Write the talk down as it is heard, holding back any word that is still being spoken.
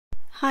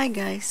Hi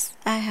guys,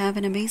 I have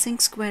an amazing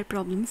square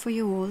problem for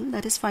you all.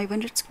 That is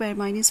 500 square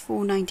minus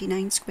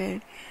 499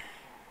 square.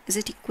 Is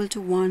it equal to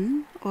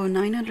 1 or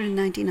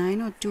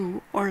 999 or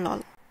 2 or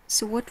lol?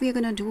 So what we are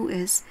going to do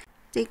is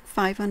take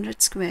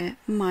 500 square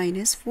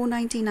minus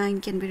 499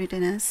 can be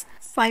written as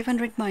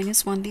 500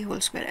 minus 1 the whole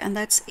square, and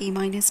that's a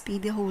minus b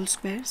the whole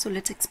square. So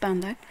let's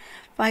expand that.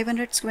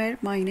 500 square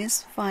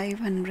minus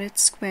 500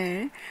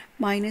 square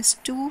minus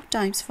 2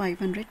 times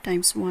 500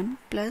 times 1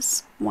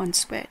 plus 1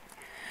 square.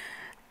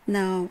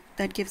 Now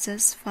that gives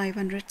us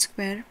 500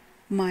 square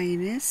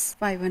minus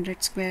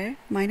 500 square,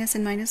 minus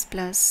and minus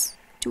plus.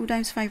 2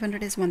 times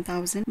 500 is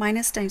 1000,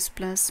 minus times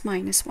plus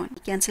minus 1.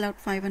 Cancel out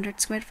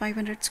 500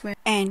 square,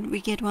 and we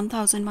get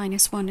 1000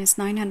 minus 1 is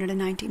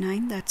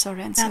 999. That's our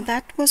answer. Now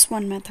that was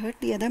one method.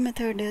 The other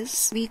method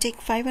is we take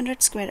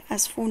 500 square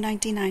as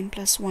 499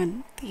 plus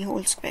 1 the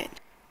whole square.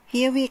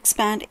 Here we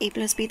expand a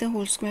plus b the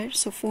whole square,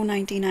 so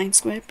 499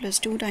 square plus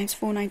 2 times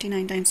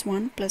 499 times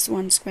 1 plus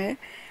 1 square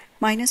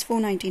minus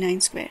 499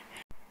 square.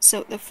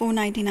 So the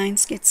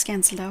 499s gets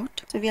cancelled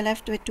out. So we are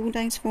left with 2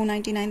 times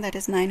 499, that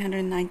is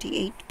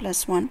 998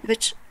 plus 1,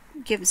 which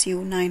gives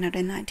you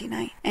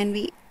 999. And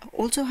we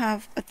also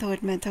have a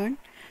third method,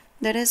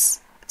 that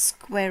is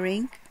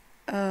squaring,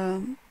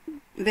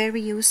 where we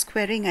use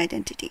squaring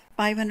identity.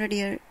 500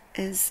 here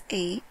is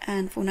a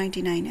and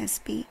 499 is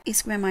b. A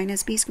square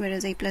minus b square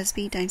is a plus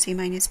b times a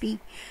minus b.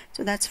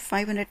 So that's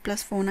 500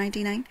 plus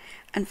 499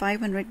 and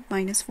 500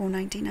 minus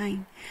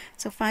 499.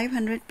 So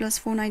 500 plus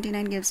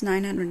 499 gives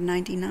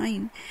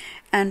 999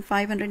 and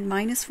 500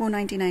 minus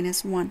 499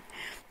 is 1.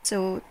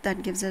 So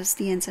that gives us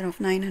the answer of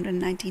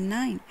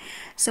 999.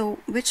 So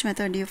which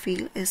method do you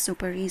feel is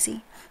super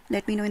easy?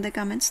 Let me know in the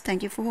comments.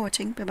 Thank you for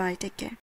watching. Bye bye. Take care.